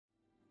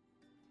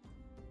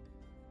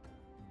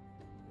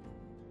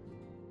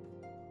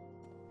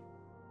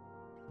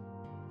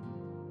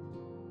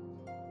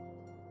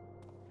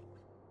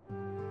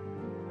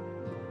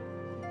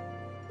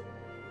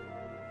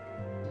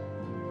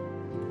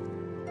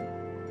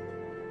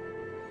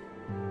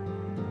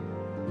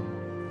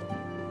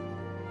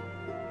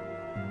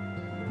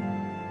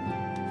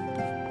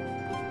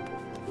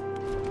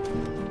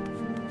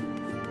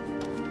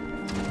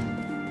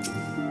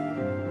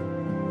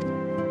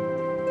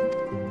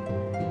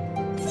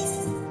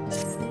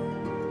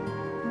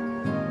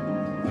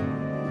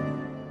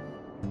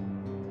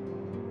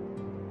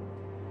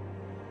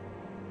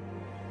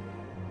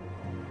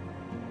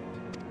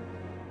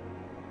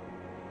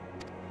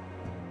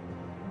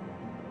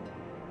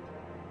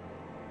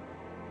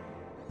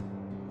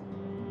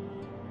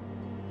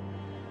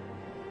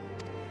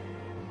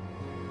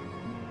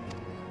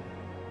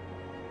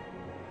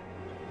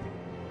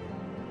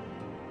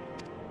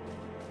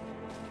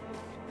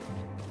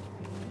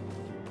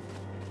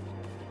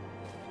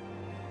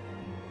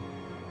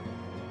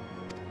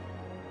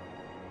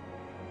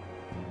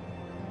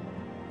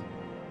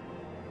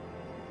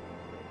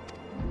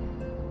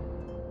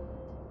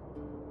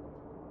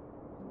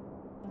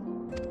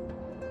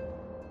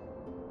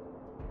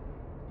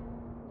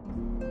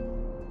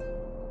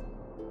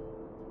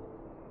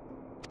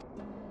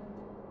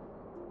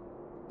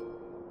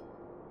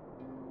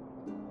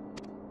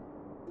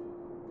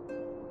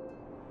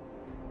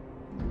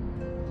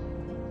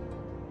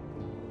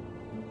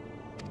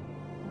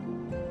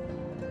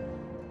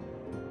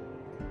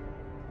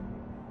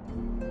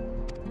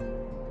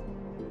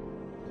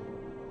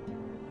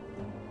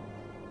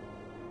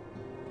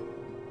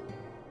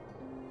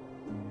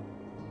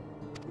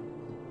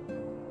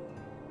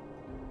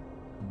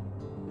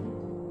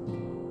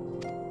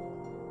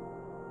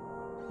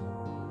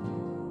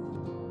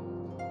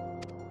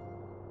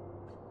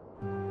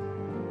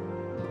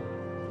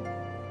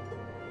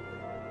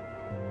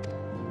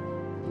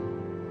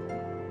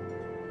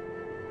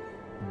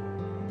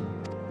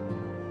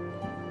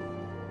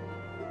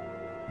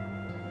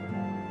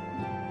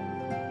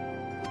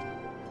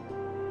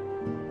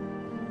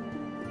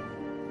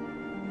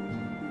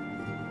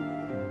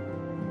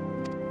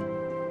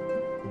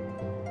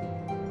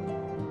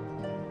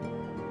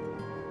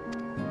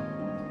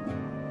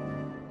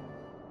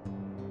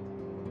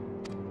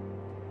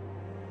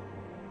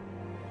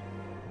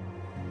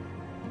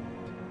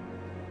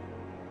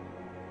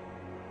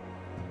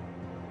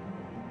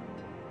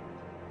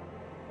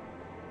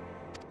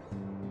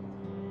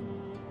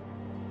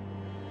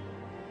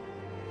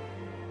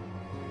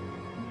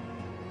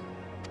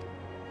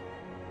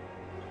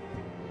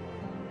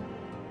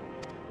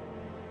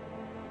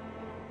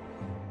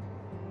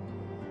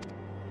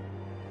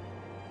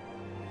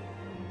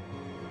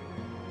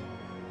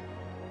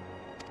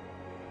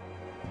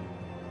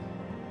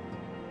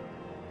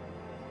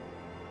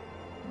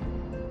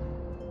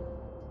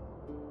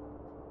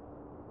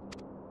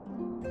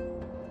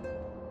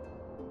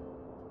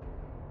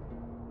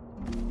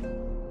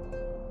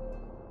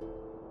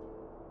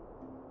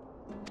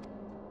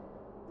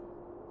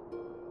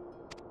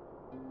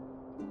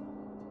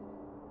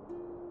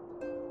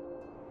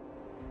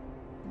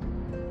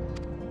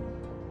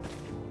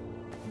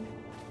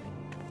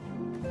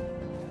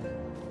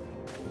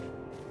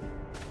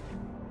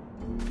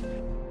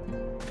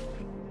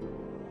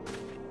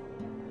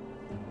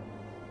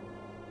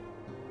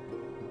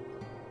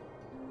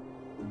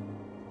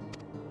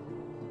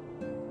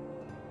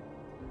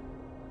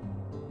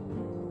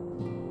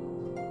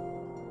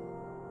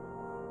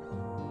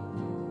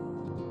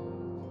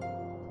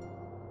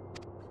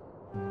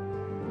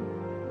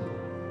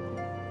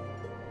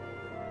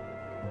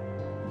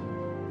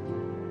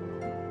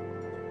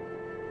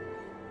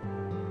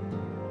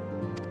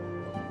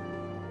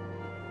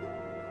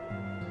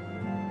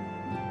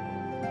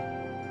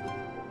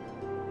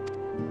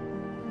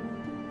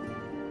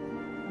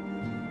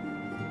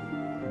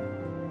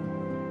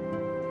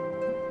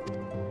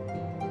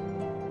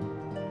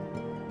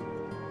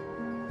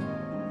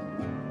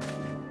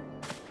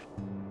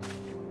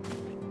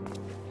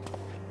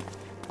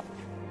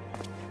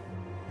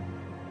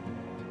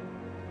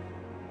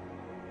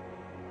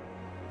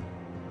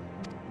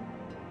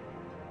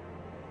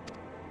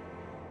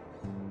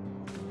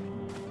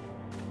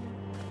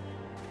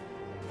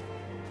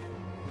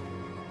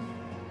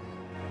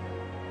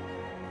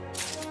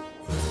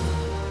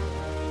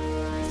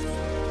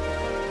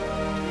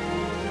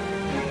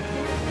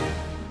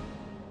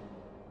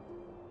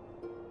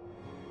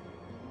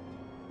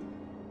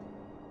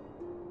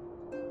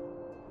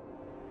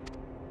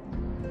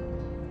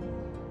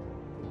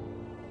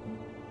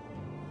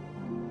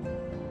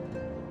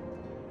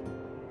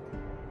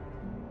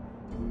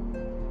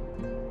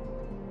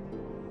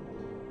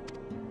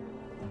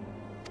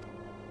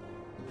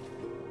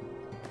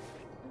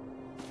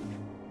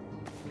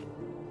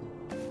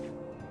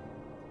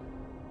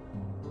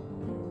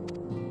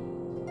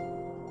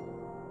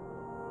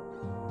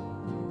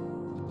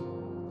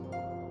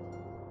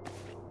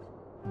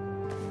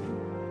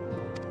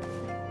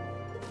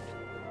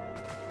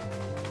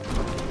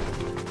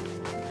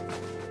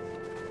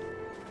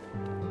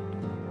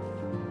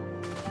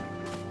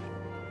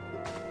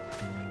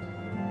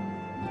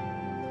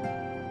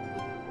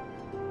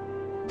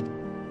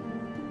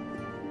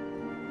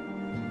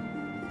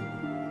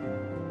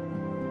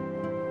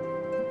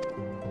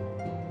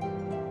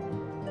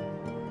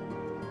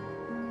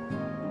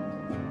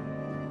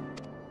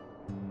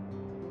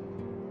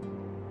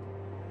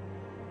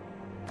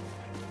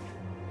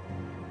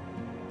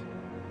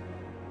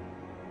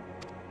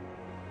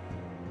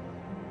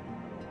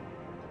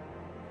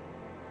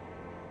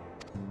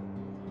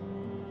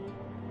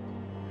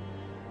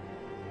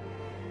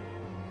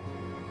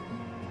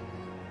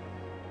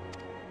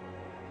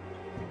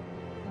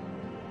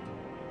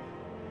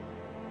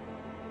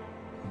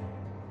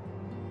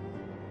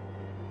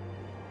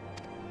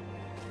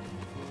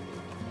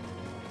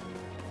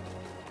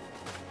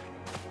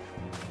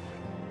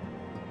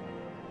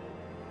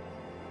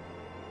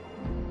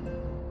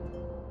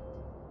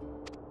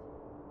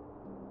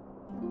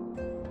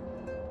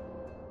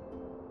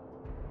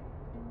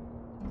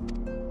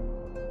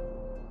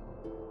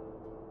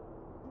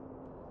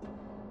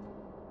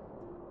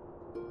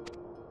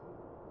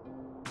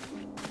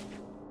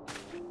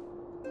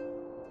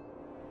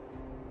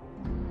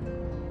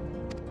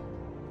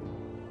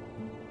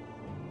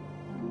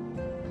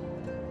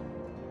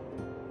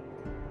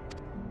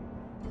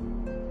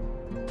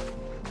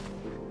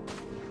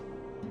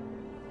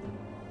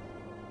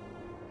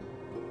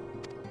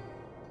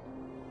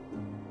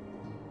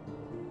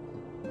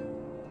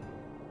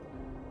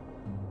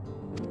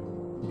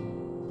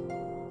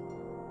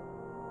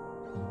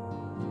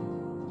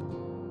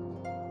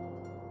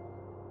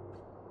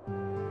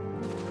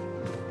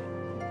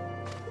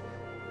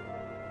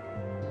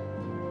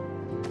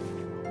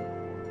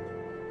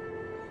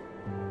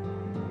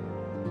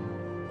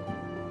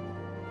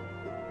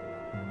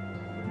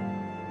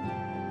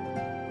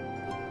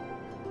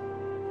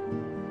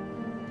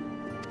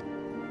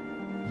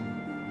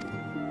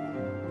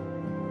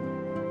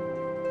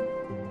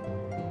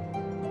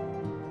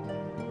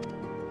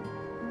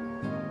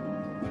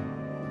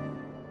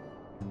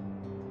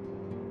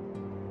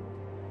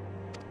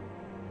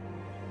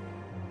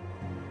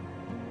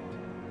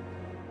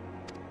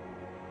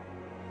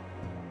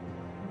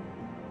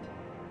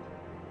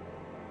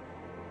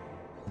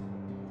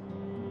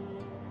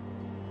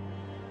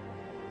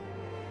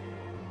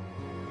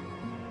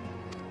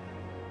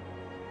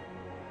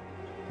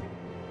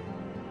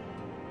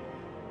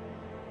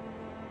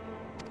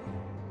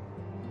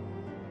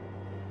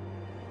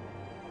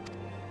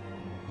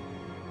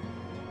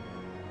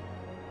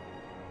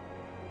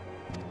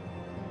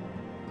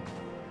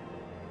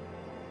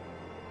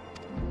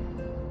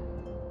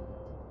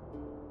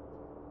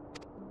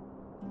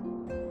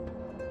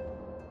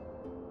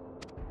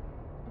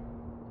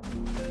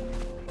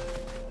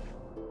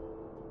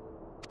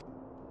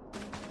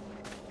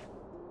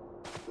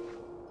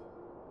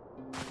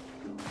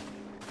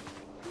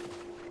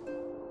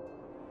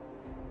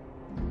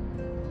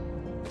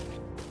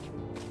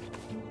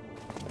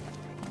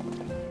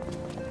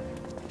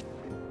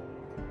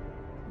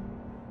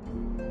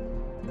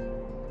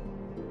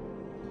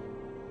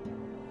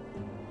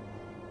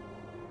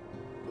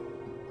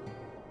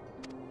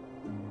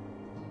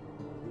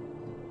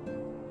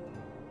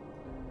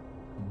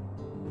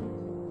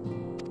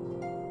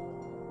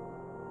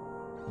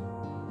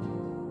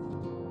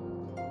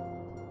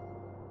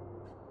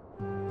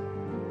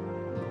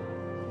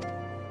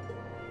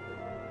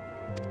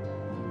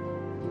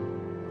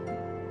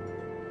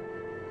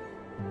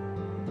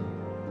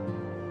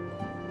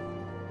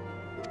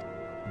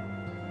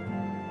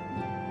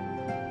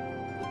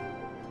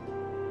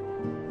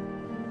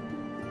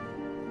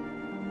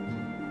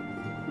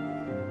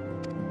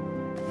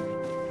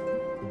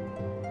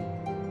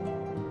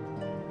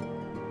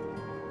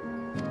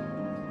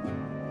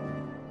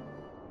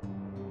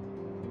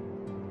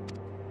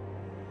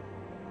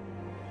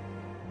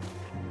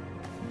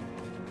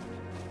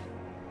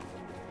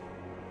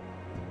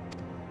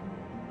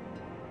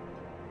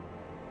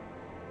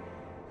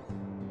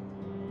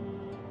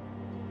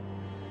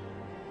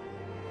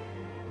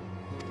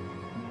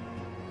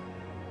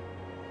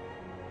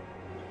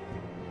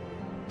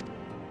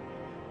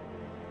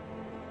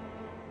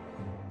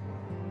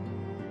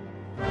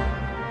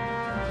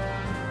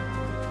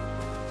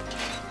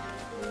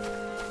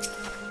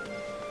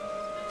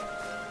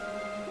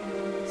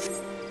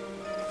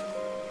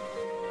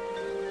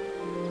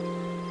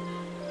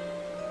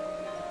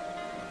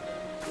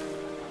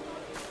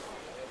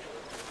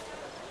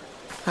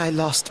I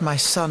lost my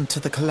son to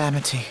the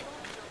calamity.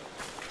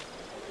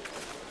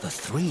 The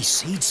 3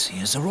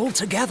 Seedseers are all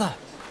together.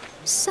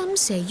 Some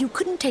say you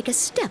couldn't take a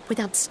step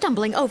without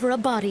stumbling over a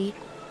body.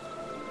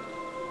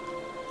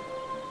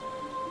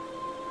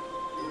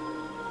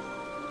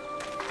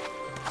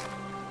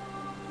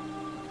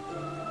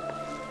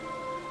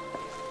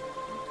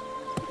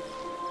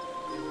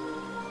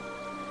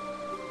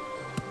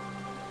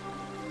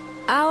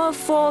 Our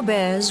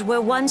forebears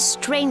were once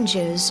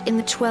strangers in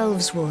the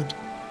Twelves Wood.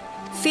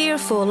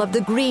 Fearful of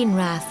the green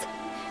wrath,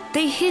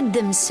 they hid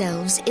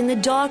themselves in the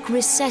dark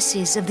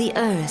recesses of the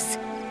earth.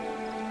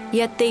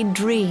 Yet they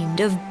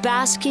dreamed of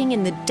basking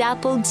in the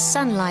dappled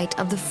sunlight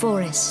of the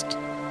forest.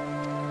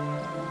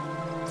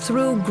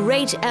 Through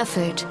great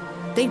effort,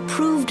 they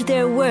proved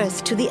their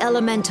worth to the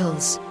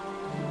elementals,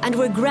 and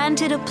were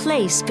granted a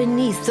place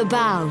beneath the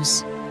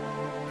boughs.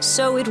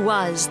 So it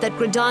was that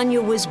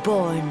Gridania was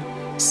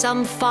born,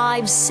 some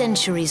 5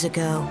 centuries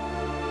ago.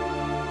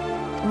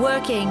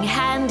 Working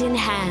hand in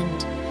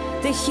hand,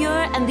 the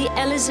Hyur and the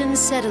Elysian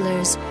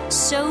settlers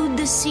sowed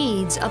the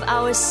seeds of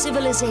our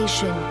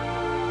civilization,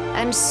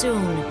 and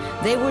soon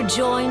they were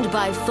joined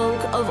by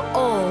folk of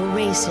all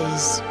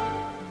races.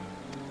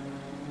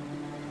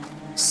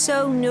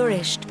 So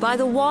nourished by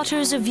the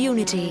waters of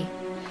unity,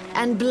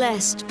 and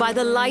blessed by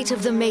the light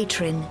of the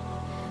matron,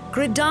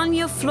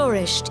 Gridania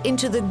flourished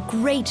into the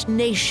great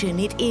nation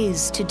it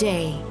is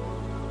today.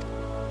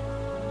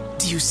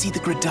 Do you see the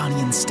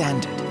Gridanian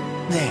standard?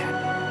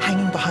 There,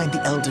 hanging behind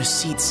the Elder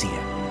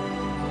Seedseer.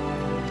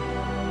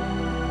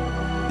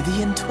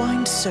 The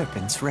entwined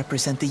serpents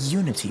represent the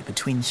unity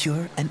between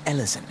Hyur and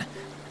Elysian.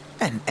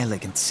 An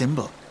elegant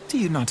symbol, do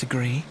you not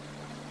agree?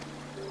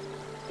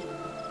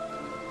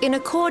 In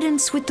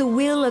accordance with the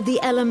will of the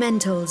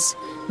elementals,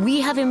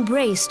 we have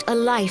embraced a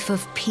life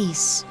of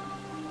peace.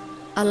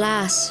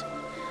 Alas,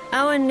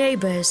 our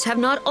neighbors have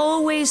not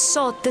always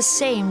sought the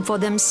same for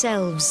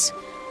themselves,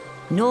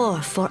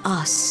 nor for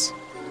us.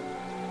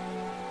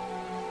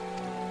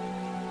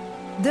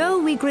 Though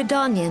we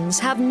Gridanians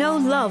have no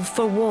love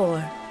for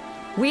war,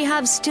 we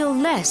have still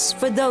less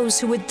for those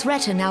who would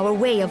threaten our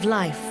way of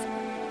life.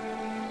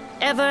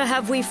 Ever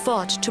have we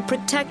fought to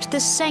protect the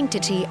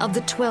sanctity of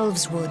the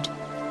Twelves Wood.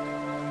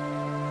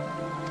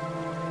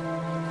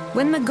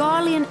 When the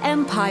Garlean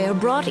Empire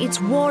brought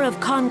its war of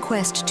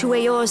conquest to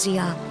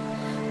Eorzea,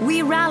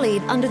 we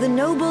rallied under the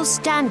noble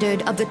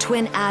standard of the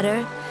Twin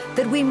Adder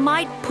that we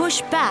might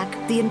push back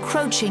the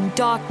encroaching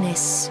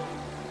darkness.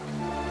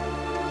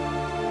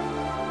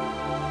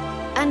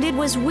 And it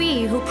was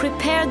we who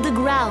prepared the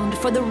ground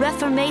for the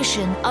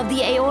reformation of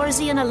the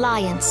Eorzean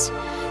Alliance,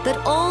 that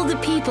all the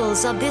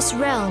peoples of this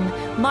realm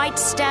might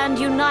stand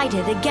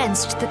united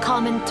against the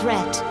common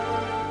threat.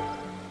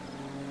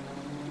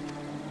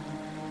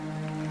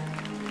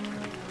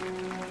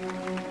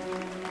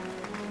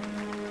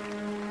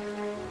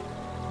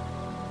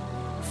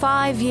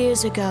 "5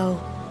 years ago,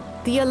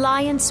 the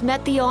Alliance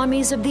met the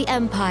armies of the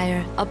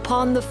Empire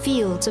upon the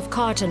fields of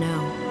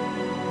Carteneau.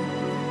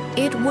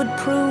 It would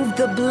prove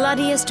the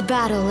bloodiest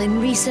battle in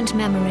recent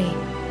memory.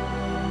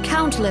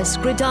 Countless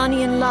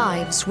Gridanian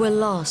lives were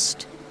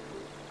lost.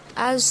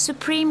 As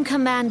Supreme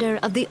Commander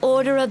of the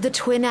Order of the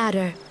Twin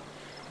Adder,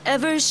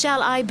 ever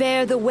shall I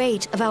bear the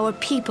weight of our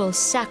people's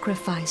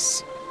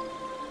sacrifice.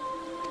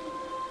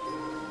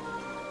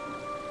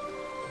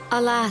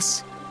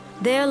 Alas,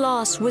 their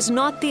loss was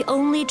not the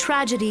only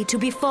tragedy to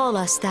befall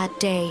us that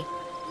day,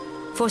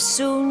 for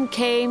soon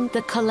came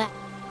the collapse.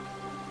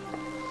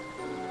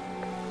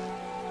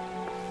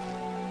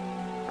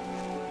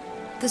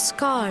 The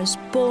scars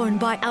borne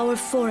by our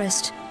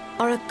forest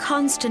are a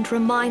constant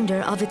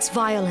reminder of its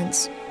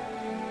violence.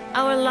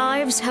 Our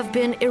lives have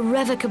been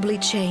irrevocably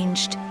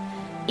changed,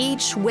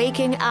 each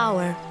waking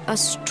hour a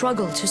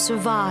struggle to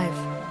survive.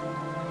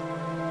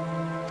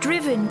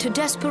 Driven to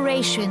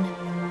desperation,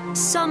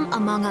 some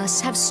among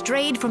us have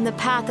strayed from the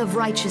path of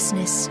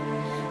righteousness,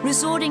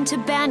 resorting to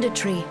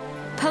banditry,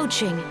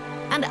 poaching,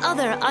 and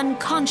other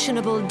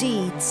unconscionable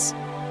deeds.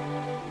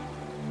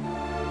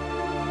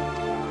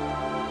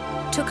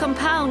 To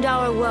compound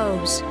our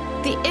woes,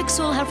 the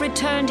XIV have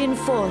returned in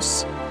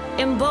force,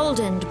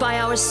 emboldened by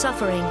our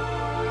suffering.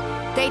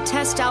 They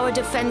test our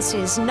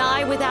defenses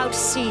nigh without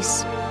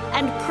cease,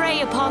 and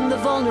prey upon the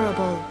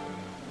vulnerable.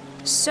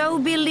 So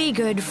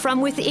beleaguered from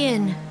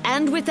within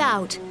and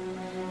without,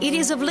 it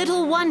is of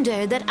little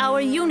wonder that our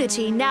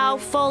unity now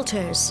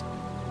falters.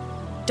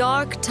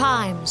 Dark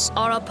times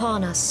are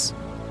upon us.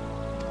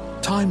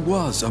 Time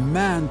was a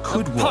man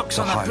could walk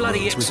the high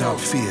roads without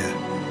fear.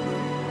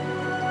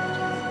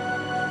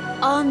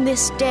 On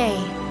this day,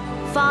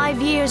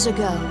 5 years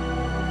ago,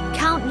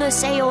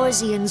 countless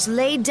Eorzeans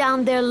laid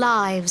down their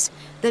lives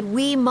that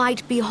we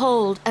might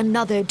behold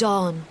another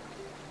dawn.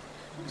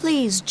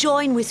 Please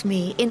join with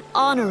me in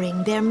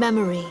honoring their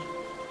memory.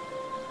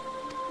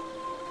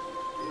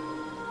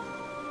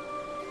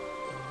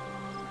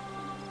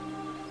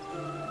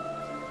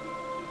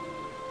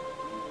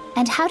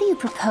 And how do you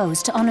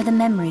propose to honor the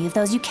memory of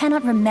those you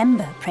cannot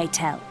remember, pray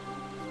tell?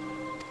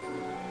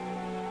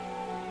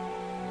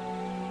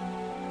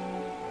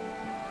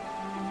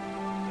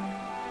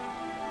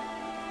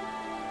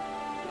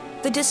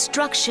 The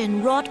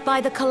destruction wrought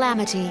by the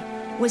calamity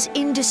was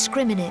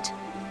indiscriminate.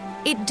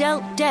 It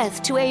dealt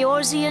death to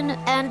Eorzean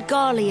and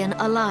Garlean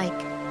alike.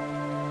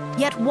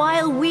 Yet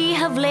while we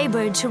have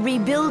labored to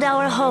rebuild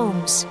our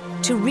homes,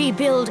 to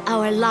rebuild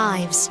our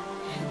lives,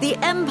 the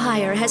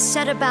Empire has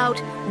set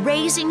about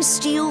raising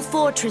steel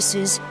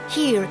fortresses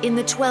here in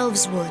the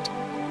Twelveswood.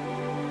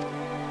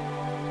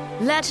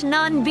 Let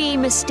none be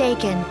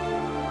mistaken.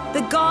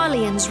 The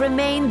Garleans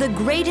remain the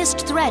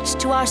greatest threat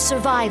to our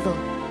survival.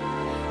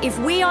 If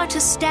we are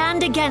to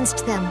stand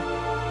against them,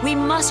 we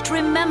must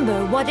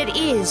remember what it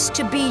is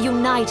to be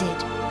united.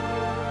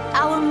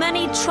 Our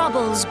many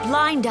troubles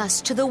blind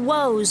us to the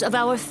woes of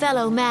our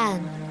fellow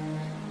man.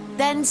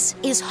 Thence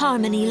is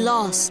harmony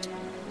lost.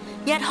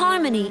 Yet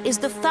harmony is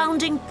the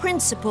founding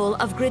principle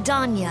of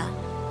Gridania.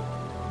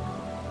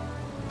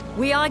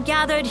 We are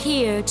gathered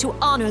here to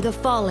honor the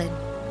fallen.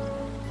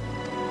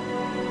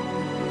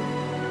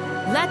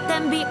 Let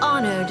them be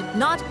honored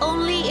not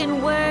only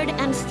in word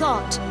and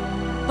thought,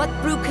 but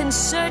through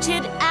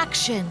concerted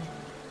action.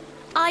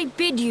 I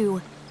bid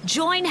you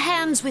join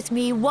hands with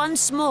me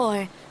once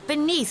more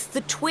beneath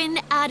the Twin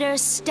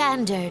Adder's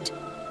standard.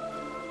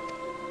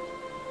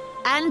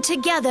 And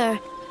together,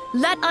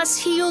 let us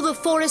heal the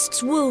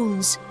forest's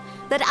wounds,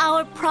 that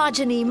our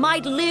progeny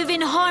might live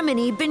in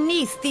harmony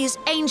beneath these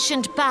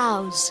ancient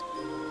boughs.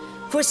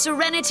 For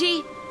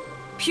serenity,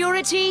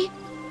 purity,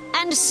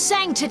 and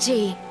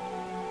sanctity.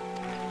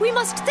 We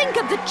must think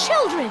of the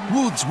children!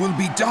 Woods will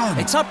be done!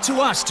 It's up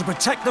to us to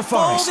protect the For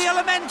forest. the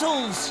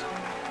elementals!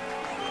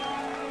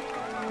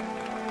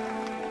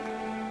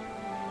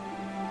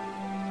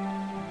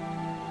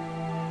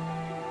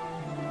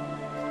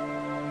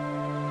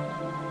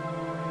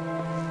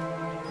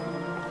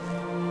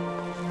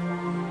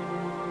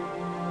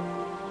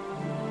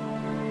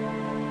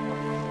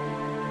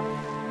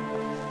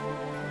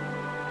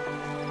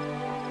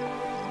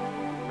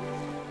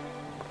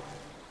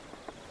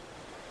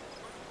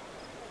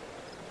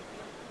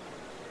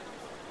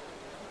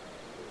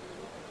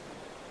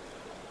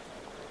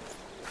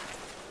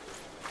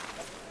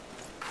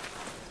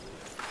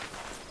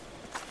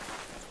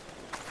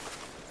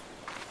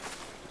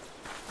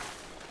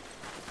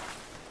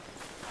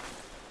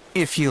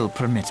 If you'll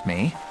permit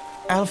me,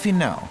 Alfie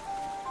no.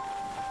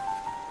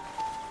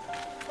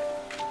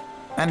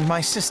 And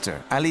my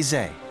sister,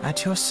 Alize,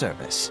 at your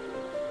service.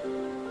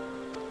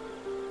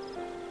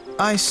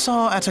 I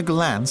saw at a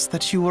glance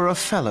that you were a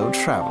fellow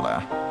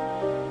traveler.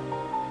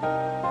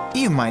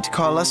 You might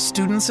call us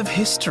students of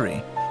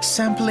history,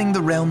 sampling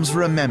the realm's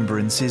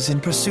remembrances in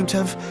pursuit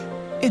of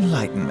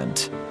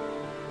enlightenment.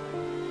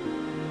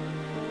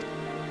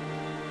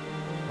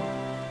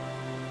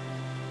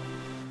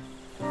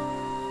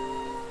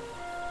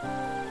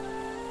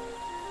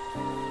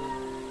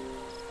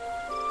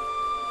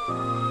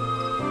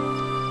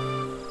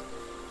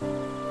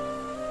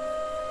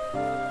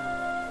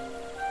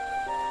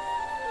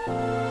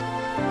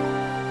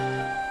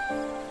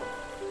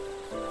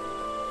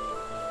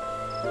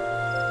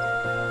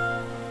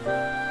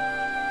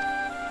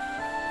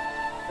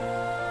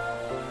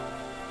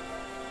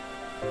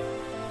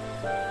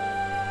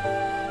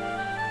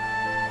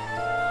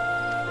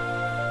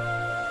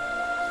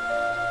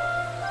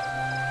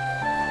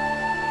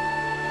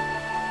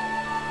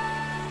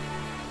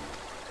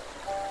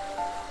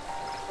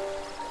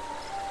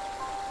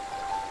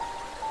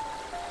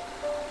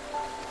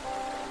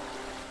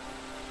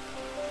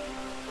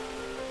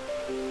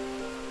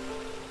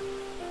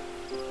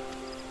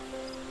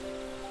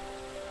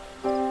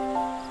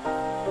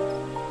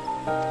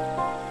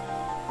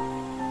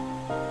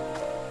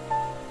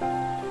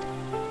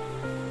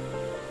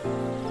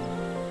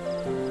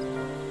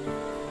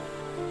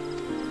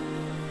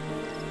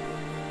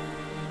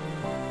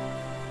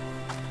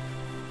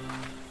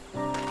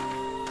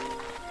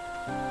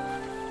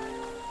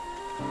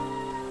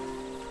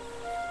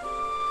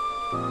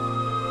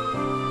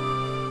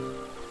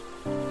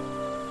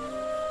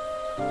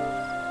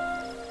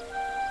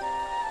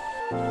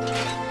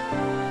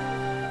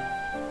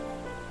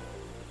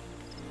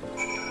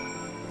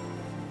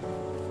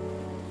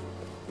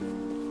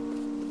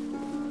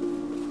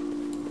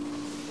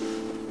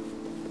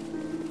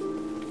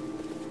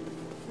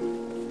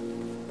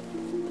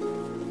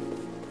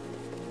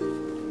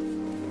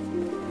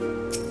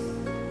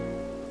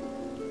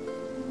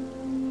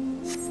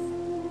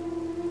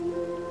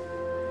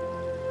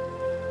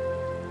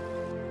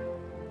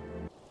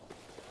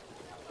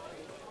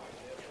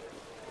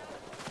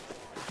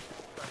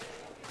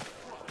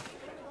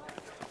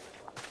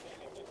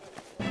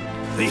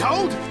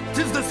 Behold,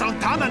 'tis the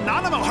Sultana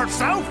Nanamo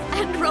herself!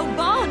 And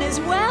Roban as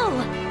well!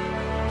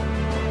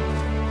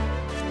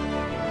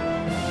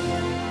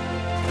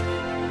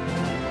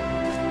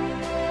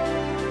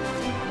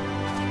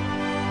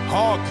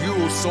 Hark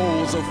you,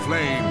 souls of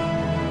flame,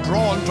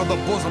 drawn to the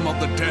bosom of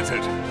the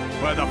desert,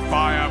 where the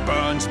fire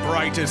burns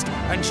brightest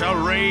and shall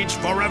rage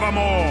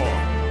forevermore.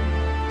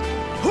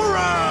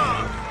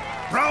 Hurrah!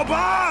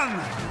 Rauban!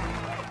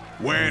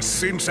 Where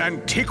since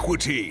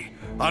antiquity,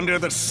 under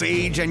the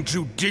sage and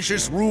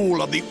judicious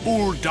rule of the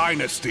Ul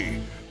dynasty,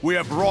 we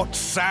have wrought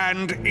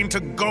sand into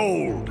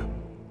gold.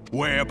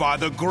 Where by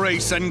the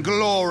grace and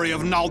glory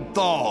of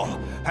Naldar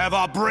have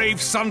our brave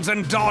sons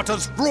and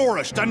daughters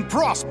flourished and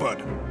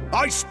prospered.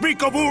 I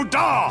speak of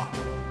Ul'dah!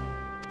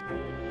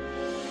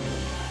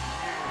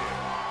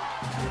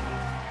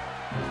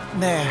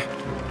 There,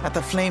 at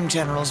the Flame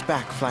General's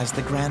back flies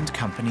the Grand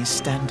Company's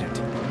standard.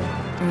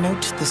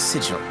 Note the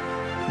sigil.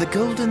 The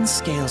golden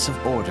scales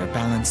of order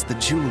balance the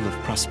jewel of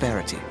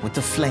prosperity with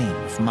the flame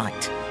of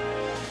might.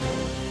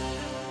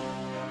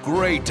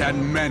 Great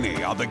and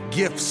many are the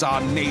gifts our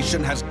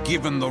nation has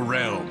given the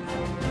realm.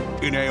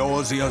 In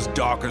Eorzea's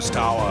darkest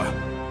hour,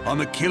 on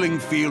the killing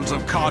fields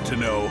of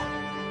Cartano,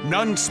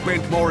 none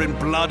spent more in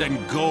blood and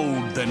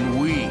gold than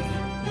we.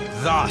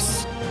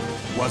 Thus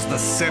was the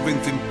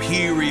 7th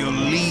Imperial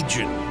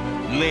Legion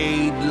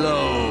laid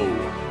low.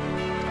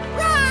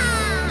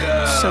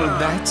 So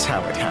that's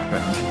how it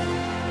happened.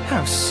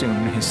 How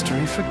soon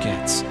history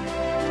forgets.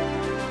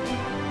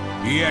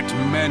 Yet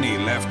many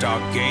left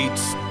our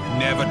gates,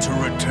 never to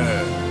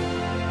return.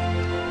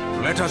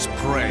 Let us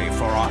pray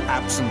for our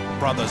absent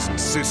brothers and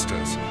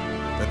sisters,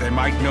 that they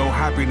might know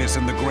happiness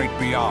in the great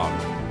beyond,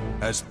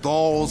 as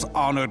Thal's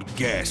honored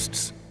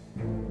guests.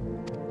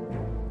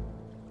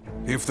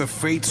 If the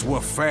fates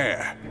were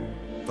fair,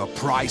 the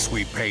price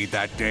we paid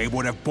that day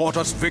would have bought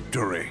us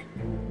victory.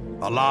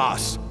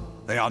 Alas,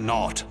 they are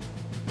not.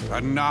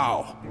 And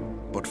now,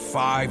 but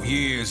 5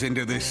 years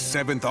into this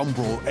 7th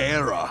Umbral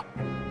era,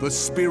 the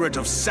spirit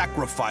of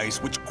sacrifice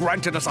which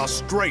granted us our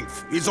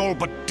strength is all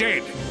but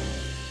dead.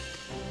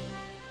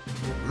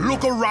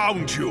 Look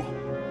around you.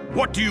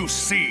 What do you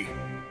see?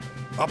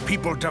 A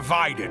people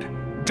divided,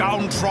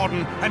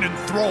 downtrodden and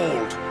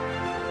enthralled.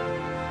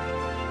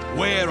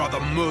 Where are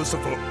the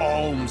merciful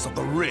alms of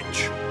the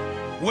rich?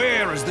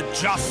 Where is the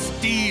just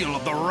steel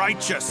of the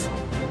righteous?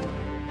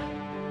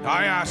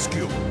 I ask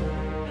you,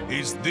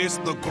 is this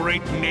the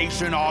great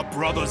nation our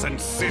brothers and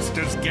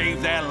sisters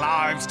gave their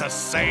lives to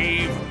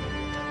save?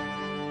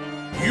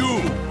 You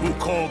who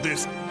call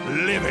this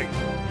living,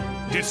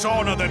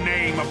 dishonor the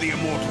name of the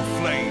immortal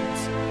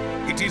flames.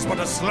 It is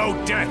but a slow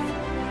death.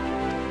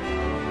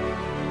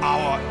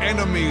 Our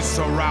enemies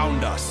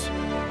surround us.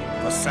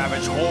 The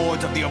savage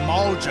hordes of the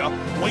Amalja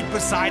wait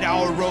beside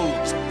our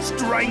roads,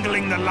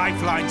 strangling the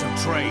lifelines of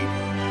trade.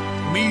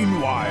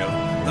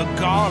 Meanwhile, the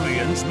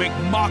Garleans make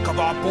mock of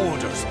our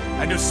borders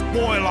and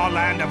despoil our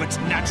land of its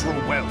natural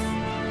wealth.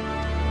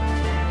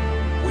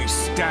 We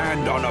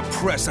stand on a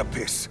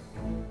precipice,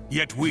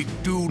 yet we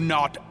do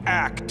not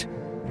act.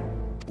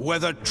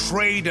 Whether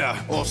trader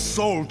or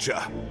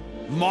soldier,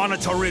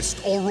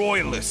 monetarist or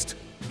royalist,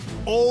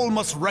 all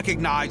must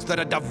recognize that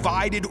a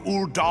divided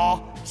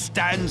Ul'dah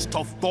stands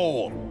to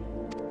fall.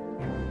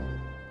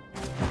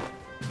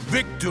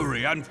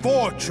 Victory and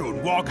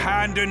fortune walk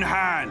hand in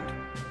hand.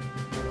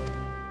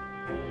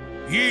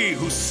 Ye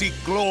who seek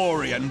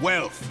glory and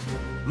wealth,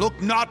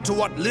 look not to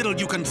what little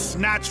you can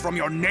snatch from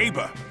your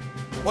neighbor,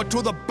 but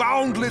to the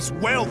boundless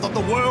wealth of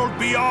the world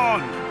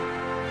beyond.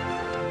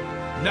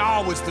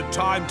 Now is the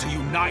time to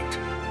unite.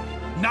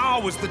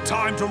 Now is the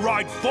time to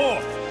ride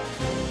forth.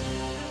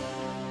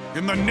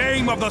 In the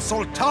name of the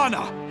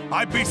Sultana,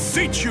 I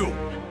beseech you.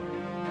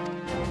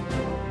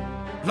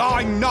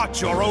 Line not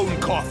your own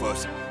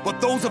coffers,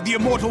 but those of the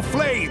immortal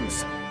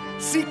flames.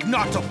 Seek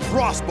not to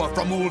prosper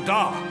from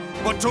Ul'dah,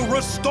 but to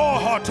restore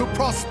her to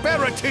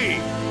prosperity.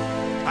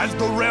 As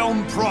the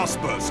realm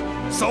prospers,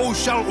 so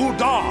shall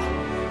Ul'dah.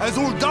 As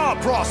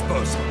Ul'dah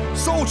prospers,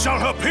 so shall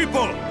her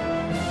people.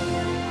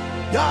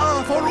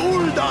 Ya for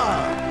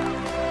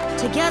Ul'dah!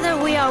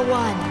 Together we are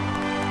one.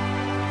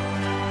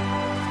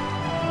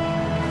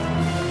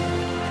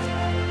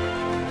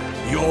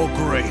 Your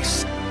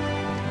grace.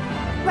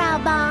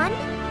 Rauban?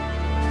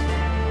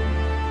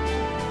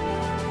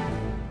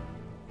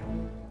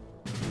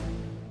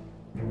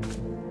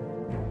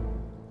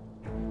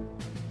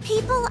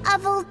 People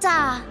of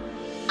Ul'dah,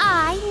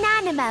 I,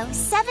 Nanamo,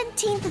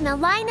 17th in the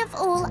line of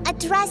Ul,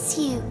 address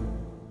you.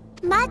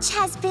 Much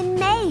has been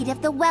made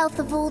of the wealth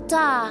of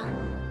Ul'dah.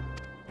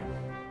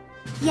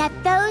 Yet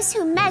those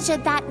who measure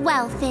that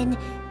wealth in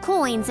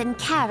coins and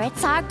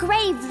carats are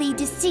gravely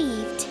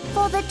deceived.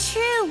 For the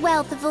true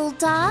wealth of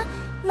Ul'dah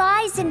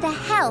lies in the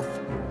health,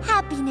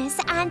 happiness,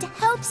 and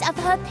hopes of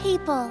her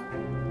people.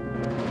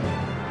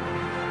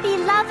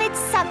 Beloved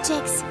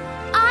subjects,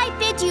 I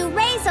bid you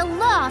raise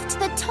aloft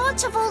the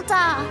torch of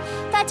Ul'dah,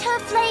 that her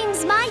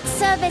flames might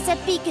serve as a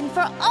beacon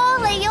for all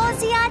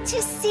Eorzea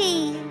to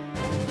see.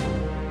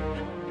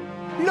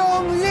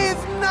 Long live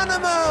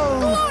Nanamo!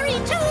 Glory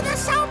to the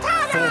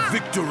Sultana!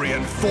 victory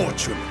and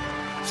fortune.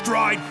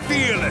 Stride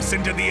fearless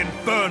into the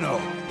inferno,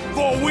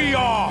 for we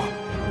are,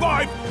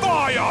 by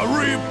fire,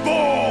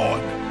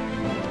 reborn!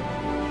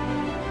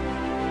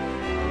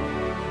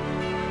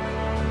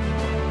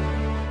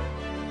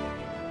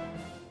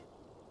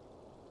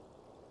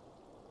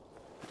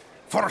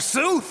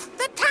 Forsooth!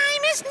 The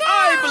time is now!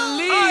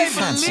 I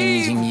Fancy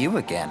meeting you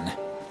again.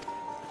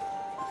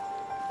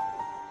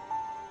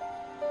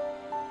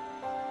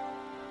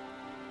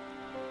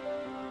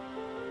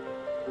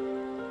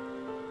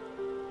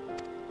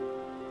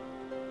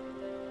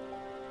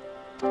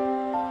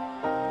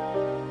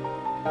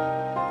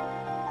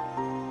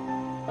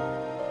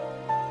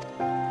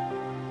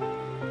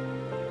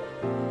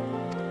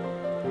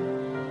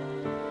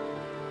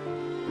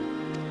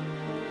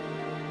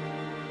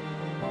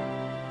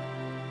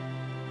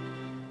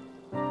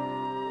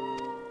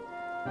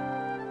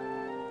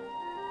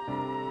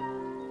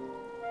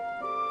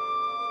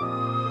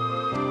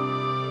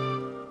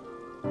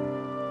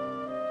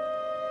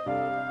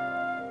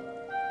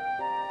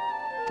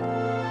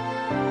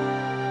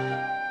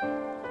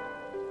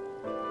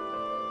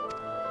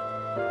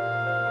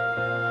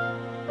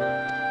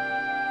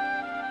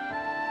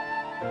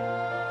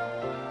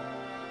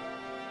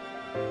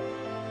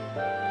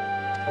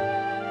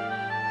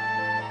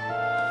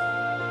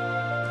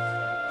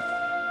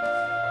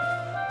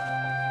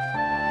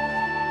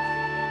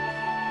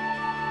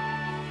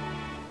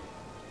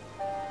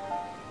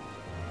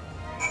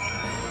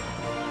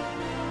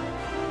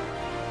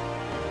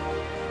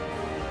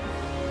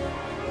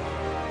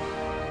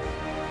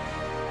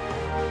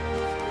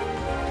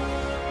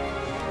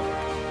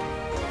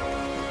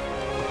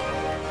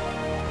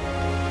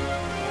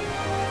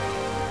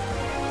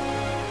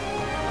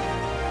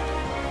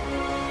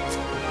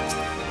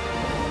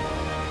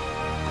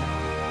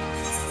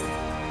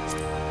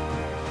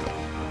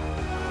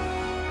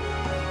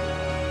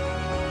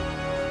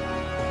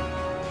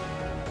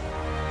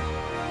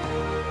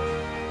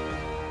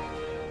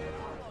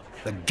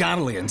 The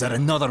Garleans are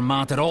another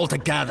matter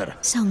altogether.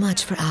 So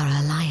much for our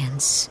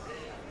alliance.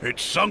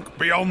 It's sunk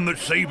beyond the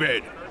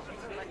seabed.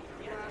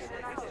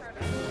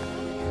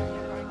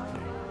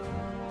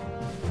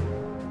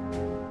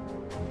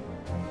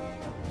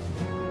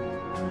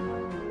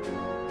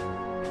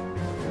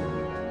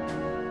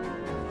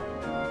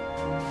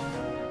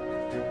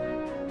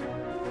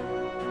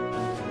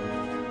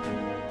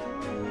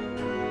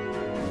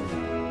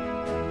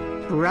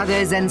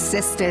 Brothers and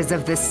sisters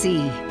of the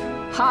sea,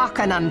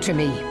 hearken unto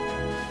me.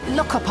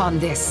 Look upon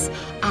this,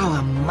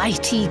 our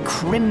mighty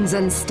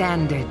crimson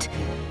standard,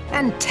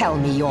 and tell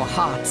me your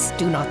hearts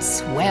do not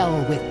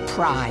swell with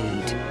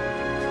pride.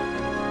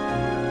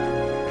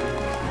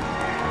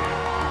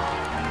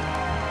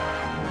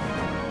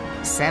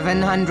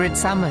 "700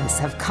 summers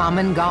have come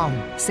and gone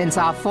since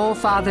our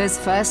forefathers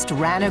first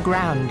ran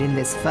aground in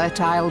this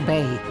fertile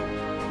bay.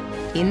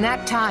 In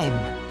that time,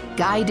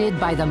 guided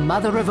by the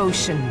Mother of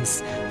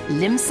Oceans,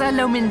 Limsa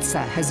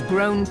Lominsa has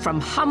grown from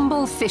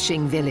humble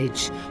fishing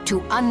village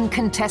to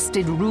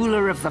uncontested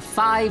ruler of the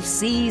 5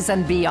 seas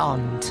and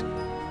beyond.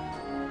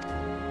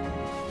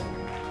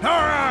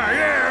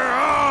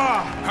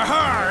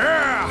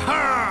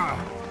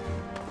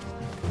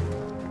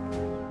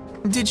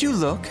 Did you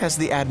look as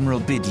the Admiral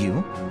bid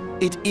you?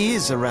 It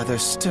is a rather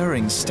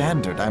stirring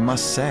standard, I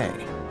must say.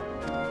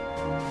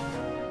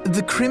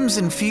 The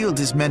crimson field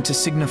is meant to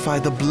signify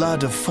the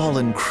blood of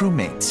fallen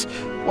crewmates,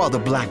 while the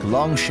black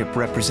longship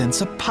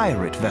represents a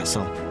pirate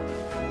vessel.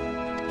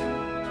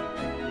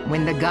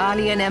 When the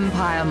Garlean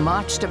Empire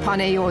marched upon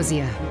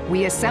Eorzea,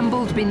 we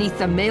assembled beneath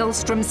the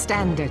Maelstrom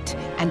standard,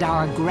 and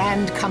our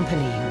grand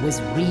company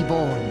was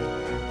reborn.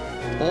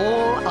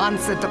 All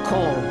answered the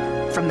call,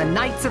 from the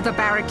Knights of the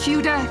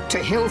Barracuda to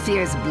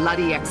Hilthier's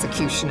bloody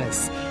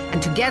executioners,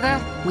 and together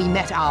we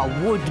met our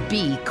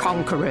would-be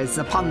conquerors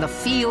upon the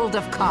field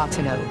of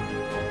Carteneau.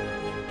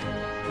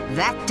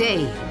 That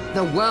day,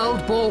 the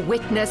world bore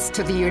witness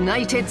to the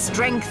united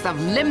strength of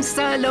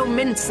Limsa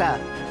Lominsa.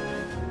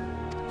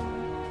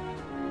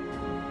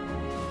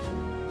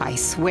 I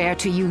swear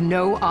to you,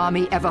 no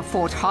army ever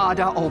fought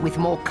harder or with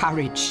more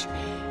courage,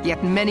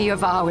 yet many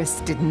of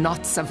ours did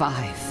not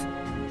survive.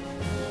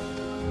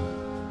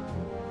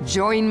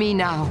 Join me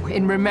now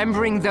in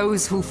remembering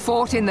those who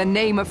fought in the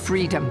name of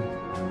freedom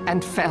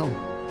and fell.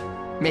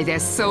 May their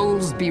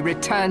souls be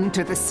returned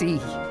to the sea.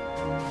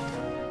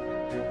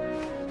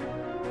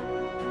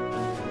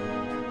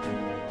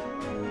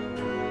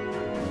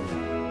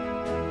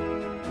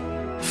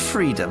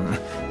 Freedom.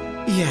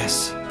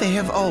 Yes, they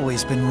have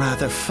always been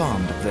rather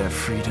fond of their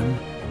freedom.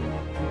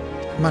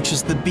 Much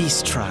as the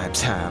beast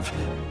tribes have.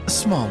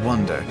 Small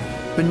wonder.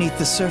 Beneath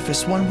the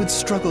surface, one would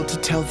struggle to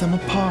tell them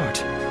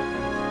apart.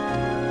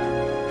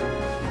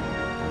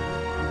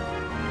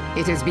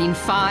 It has been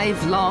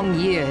 5 long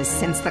years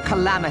since the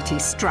calamity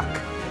struck.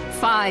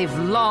 5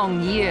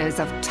 long years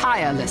of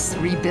tireless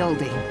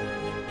rebuilding.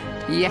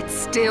 Yet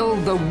still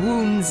the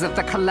wounds of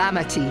the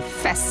calamity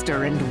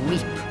fester and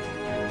weep.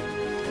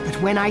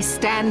 But when I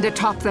stand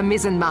atop the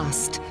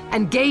mizzenmast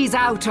and gaze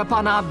out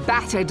upon our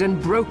battered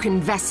and broken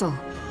vessel,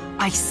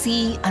 I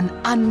see an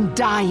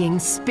undying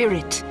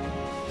spirit.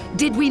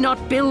 Did we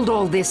not build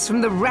all this from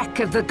the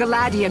wreck of the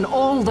Galadian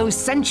all those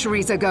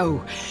centuries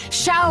ago?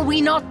 Shall we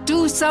not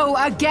do so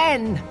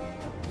again?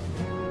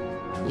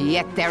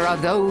 Yet there are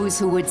those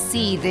who would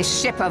see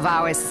this ship of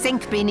ours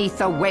sink beneath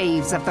the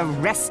waves of the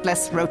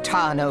restless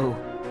Rotano.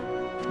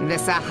 The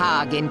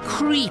Sahagin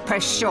creep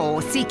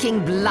ashore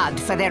seeking blood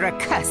for their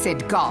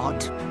accursed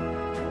god.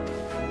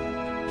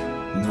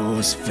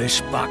 Those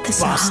fishback The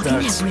Sahagin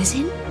bastards. have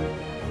risen?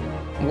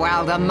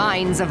 While the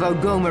mines of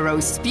Ogomero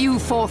spew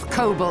forth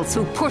kobolds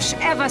who push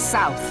ever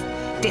south,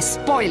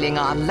 despoiling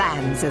our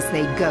lands as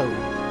they go.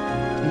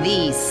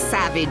 These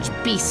savage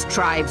beast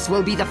tribes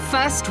will be the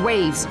first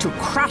waves to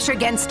crash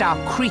against our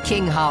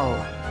creaking hull.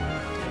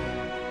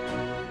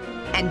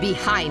 And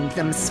behind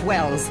them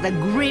swells the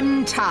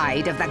grim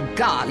tide of the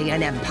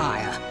Garlean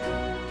Empire.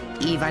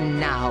 Even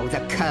now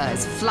the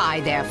curs fly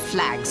their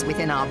flags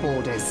within our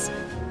borders.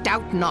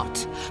 Doubt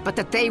not, but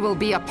that they will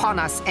be upon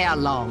us ere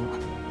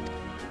long.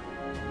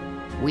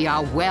 We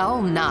are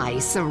well nigh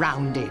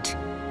surrounded.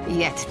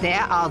 Yet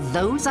there are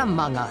those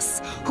among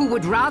us who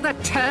would rather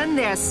turn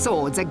their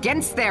swords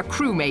against their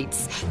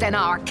crewmates than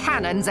our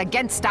cannons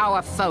against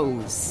our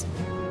foes.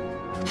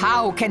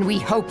 How can we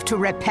hope to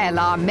repel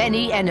our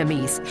many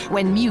enemies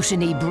when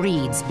mutiny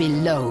breeds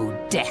below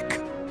deck?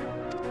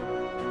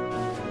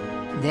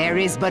 There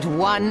is but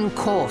one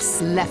course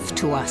left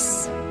to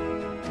us.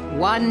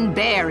 One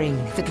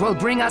bearing that will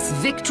bring us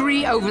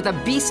victory over the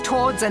beast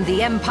hordes and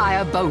the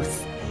Empire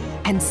both,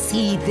 and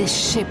see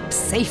this ship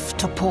safe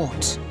to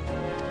port.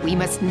 We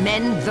must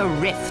mend the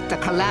rift the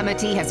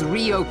Calamity has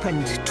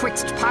reopened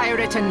twixt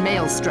pirate and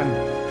maelstrom,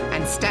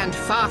 and stand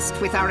fast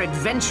with our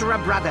adventurer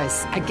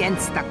brothers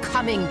against the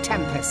coming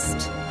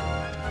tempest.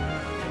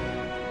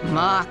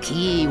 Mark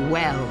ye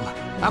well,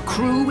 a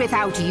crew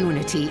without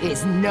unity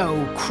is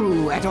no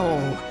crew at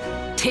all.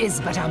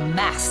 'Tis but a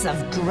mass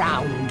of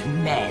drowned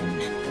men.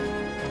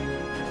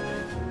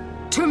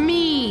 To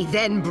me,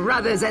 then,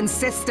 brothers and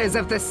sisters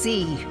of the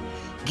sea,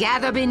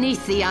 gather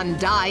beneath the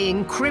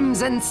undying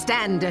crimson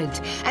standard,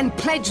 and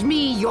pledge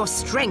me your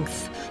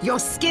strength, your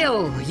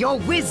skill, your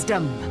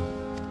wisdom.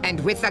 And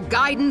with the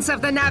guidance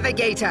of the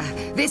navigator,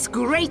 this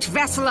great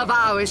vessel of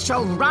ours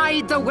shall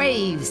ride the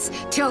waves,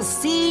 till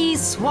sea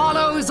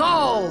swallows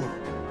all!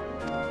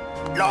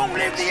 Long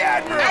live the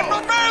Admiral!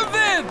 Admiral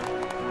Melvin!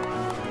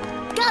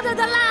 Gather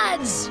the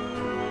lads!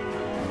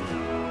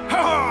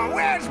 Oh,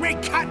 where's me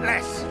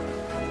cutlass?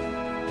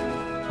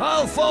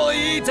 I'll follow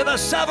ye to the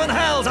seven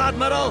hells,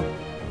 Admiral!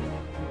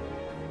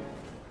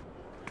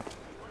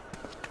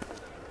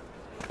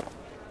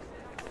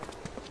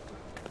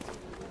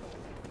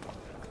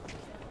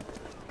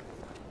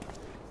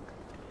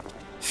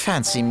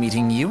 Fancy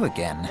meeting you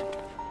again.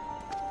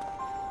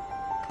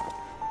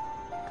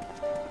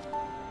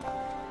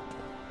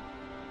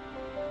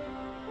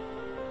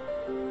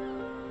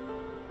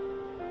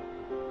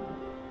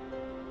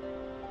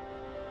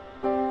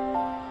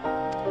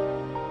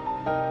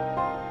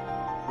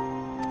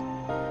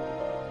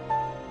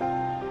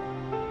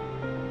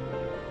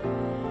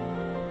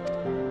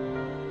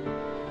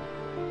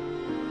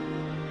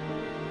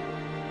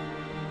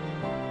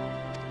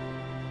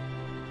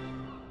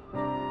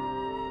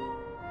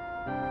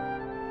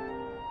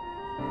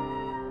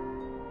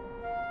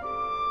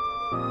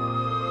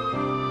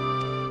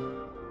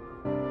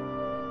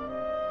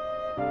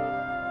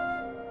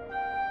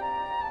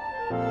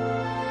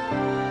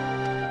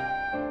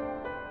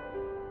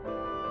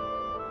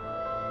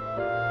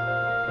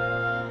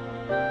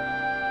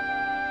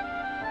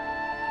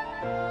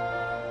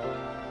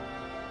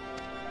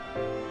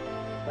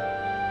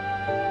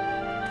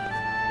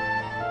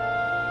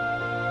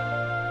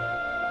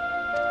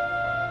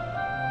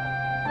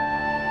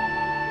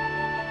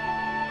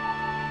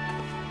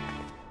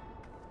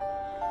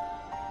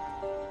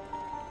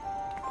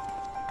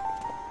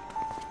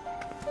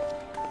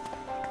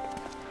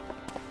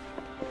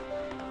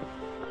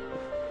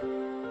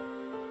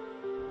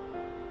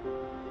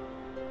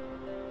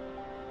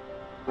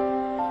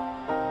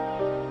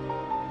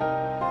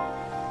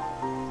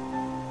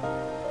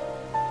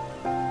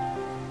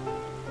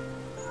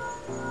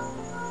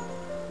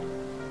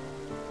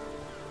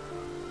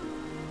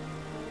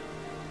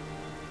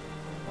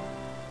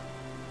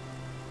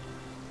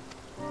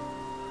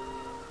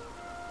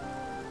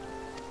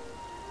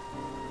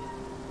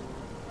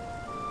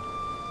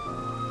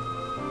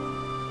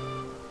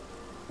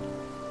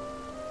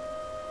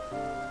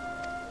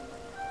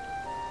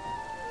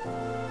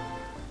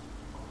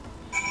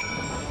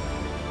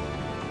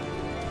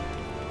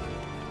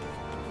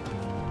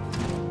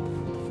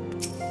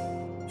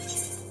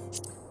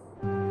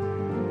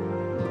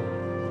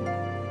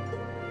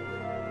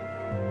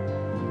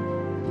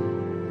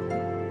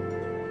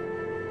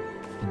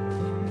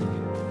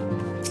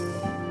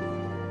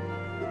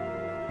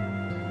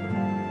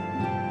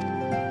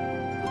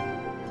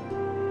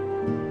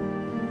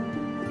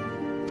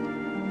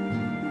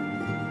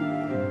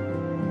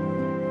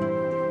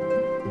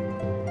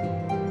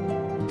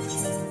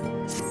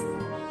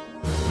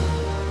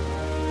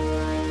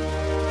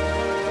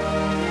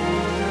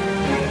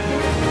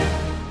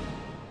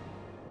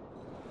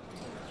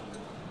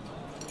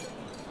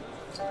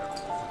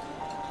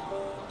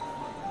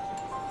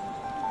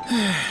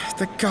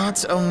 The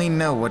gods only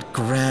know what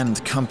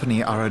grand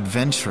company our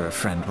adventurer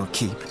friend will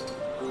keep.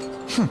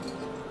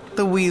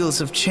 The wheels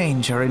of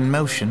change are in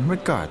motion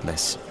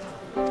regardless.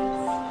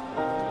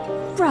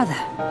 Brother,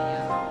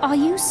 are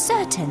you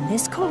certain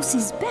this course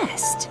is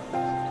best?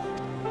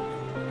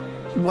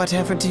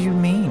 Whatever do you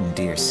mean,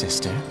 dear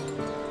sister?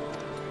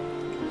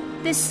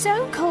 The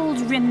so-called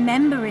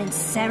remembrance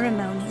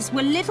ceremonies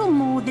were little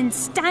more than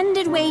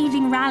standard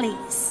waving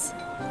rallies.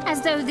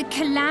 As though the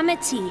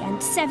Calamity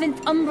and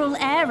Seventh Umbral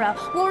Era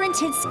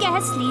warranted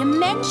scarcely a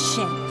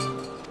mention.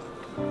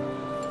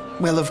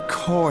 Well, of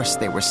course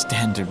they were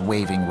standard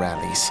waving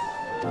rallies.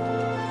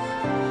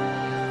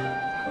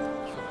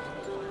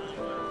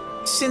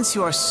 Since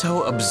you are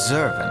so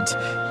observant,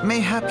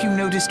 mayhap you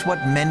noticed what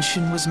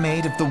mention was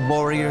made of the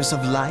Warriors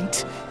of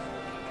Light?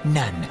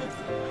 None.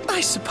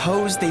 I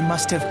suppose they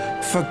must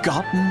have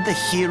forgotten the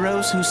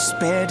heroes who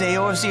spared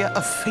Eorzea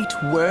a fate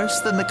worse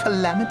than the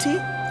Calamity?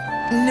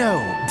 No,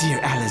 dear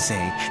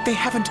Alizé, they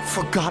haven't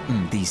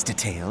forgotten these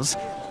details.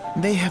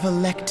 They have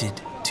elected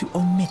to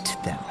omit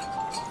them.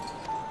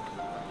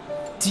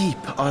 Deep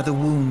are the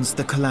wounds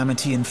the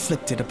Calamity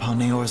inflicted upon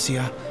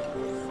Eorzea.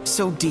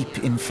 So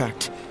deep, in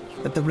fact,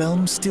 that the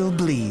realm still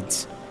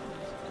bleeds.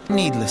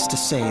 Needless to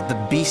say,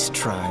 the beast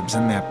tribes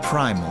and their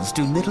primals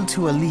do little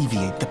to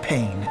alleviate the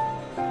pain.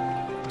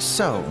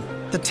 So,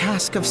 the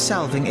task of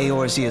salving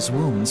Eorzea's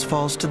wounds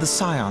falls to the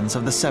scions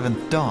of the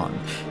Seventh Dawn,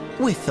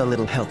 with a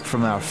little help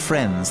from our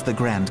friends, the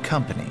Grand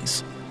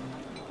Companies.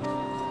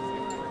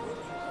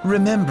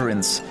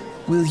 Remembrance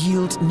will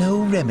yield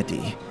no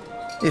remedy.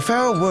 If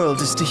our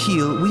world is to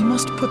heal, we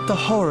must put the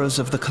horrors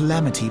of the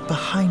Calamity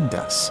behind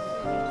us.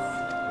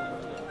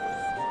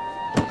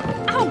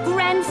 Our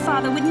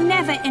grandfather would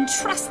never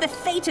entrust the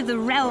fate of the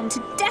realm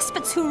to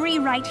despots who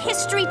rewrite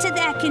history to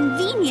their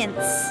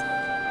convenience.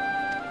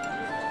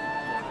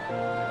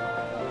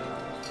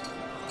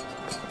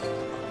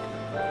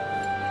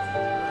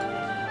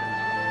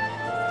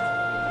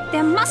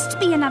 There must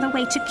be another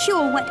way to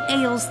cure what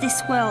ails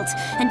this world,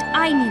 and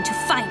I mean to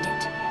find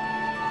it.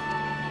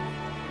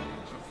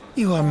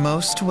 You are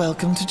most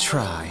welcome to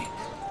try.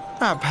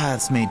 Our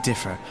paths may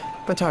differ,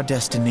 but our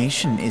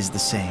destination is the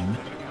same.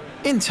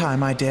 In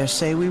time, I dare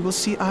say we will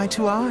see eye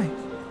to eye.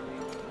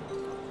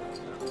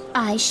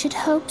 I should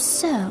hope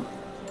so.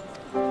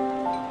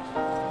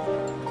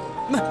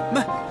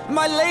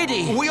 My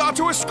lady! We are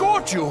to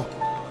escort you!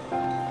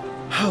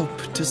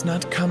 Hope does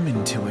not come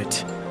into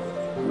it.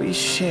 We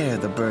share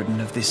the burden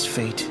of this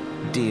fate,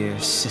 dear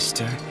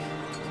sister,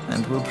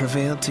 and will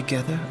prevail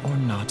together or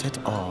not at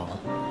all.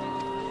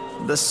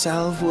 The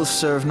salve will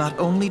serve not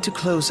only to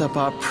close up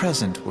our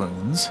present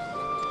wounds,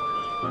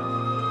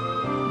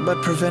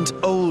 but prevent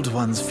old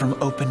ones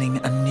from opening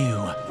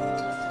anew.